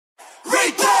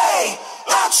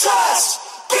trust,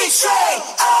 betray,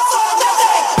 all for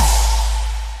nothing.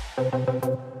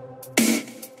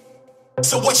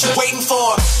 So what you waiting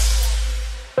for?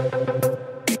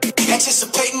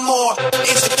 Anticipating more,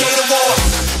 instigate a war.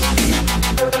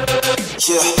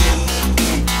 Yeah.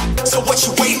 So what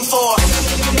you waiting for?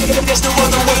 There's no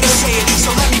other way to say it,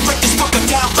 so let me break this fucker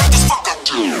down, break this fucker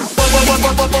down.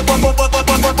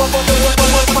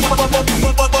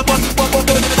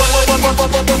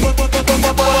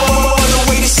 Other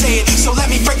way to say it, so let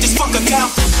me break this fucker down.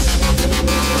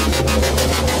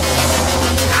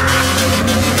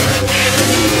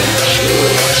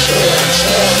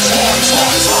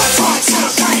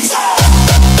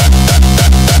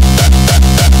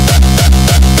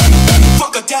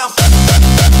 Fucker down.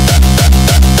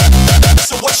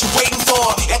 So what you waiting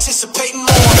for? Anticipating more.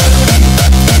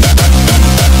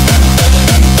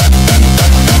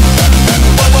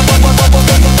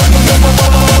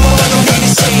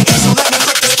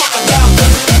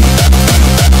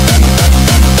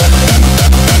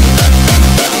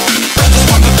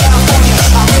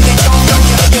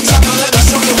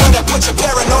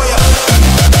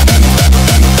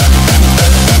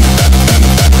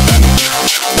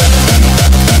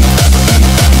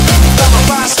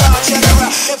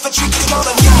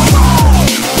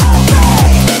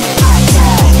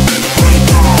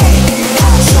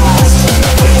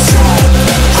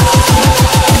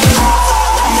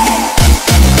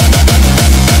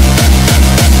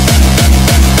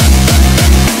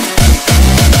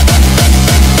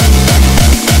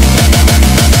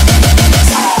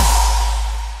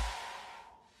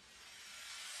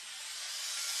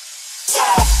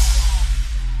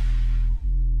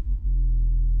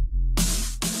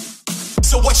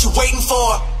 So what you waiting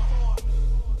for?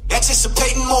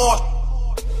 Anticipating more.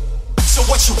 So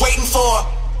what you waiting for?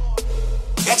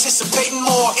 Anticipating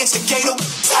more. Instigator.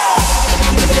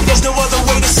 There's no other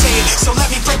way to say it, so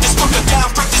let me break this fucker down,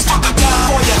 break this fucker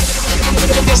down for ya.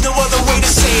 There's no other way to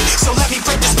say it, so let me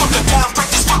break this fucker down, break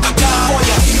this fucker down for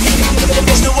ya.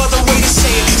 There's no other way to say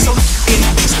it, so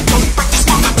break this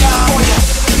fucker down for ya.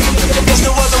 There's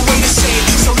no other way to say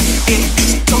it, so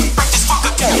break this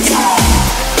fucker down.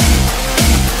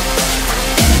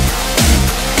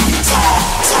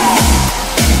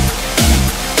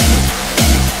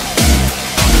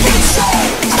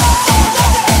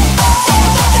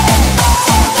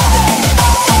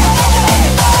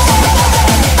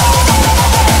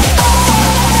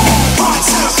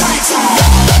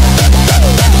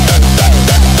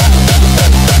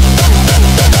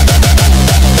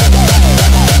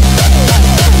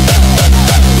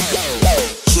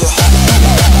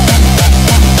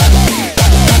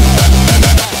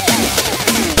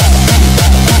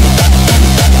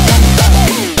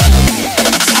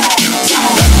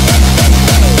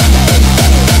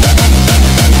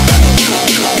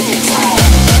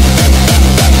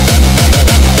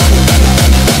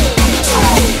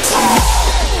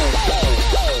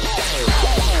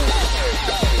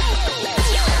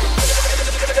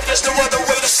 There's no other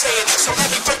way to say it, so let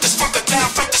me break this fucker down,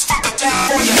 break this fucker down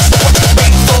for ya. So what you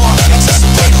waiting for?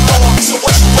 Anticipate more. So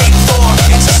what you waiting for?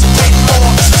 Anticipate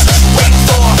more. So what you waiting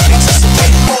for?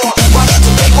 Anticipate more. Why you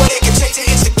debate what it can take to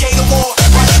instigate a war?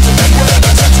 Why you debate what it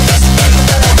can take to instigate a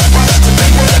war? Why you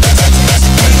debate what it can take to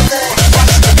instigate a war? Why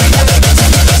you debate what it can take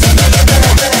to instigate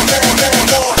a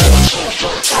war?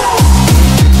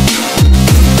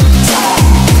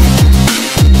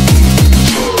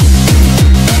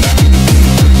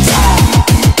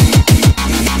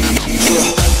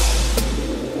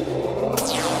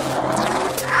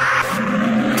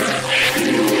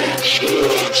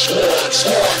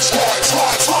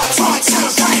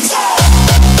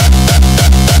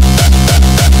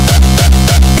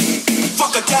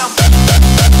 Fucker down.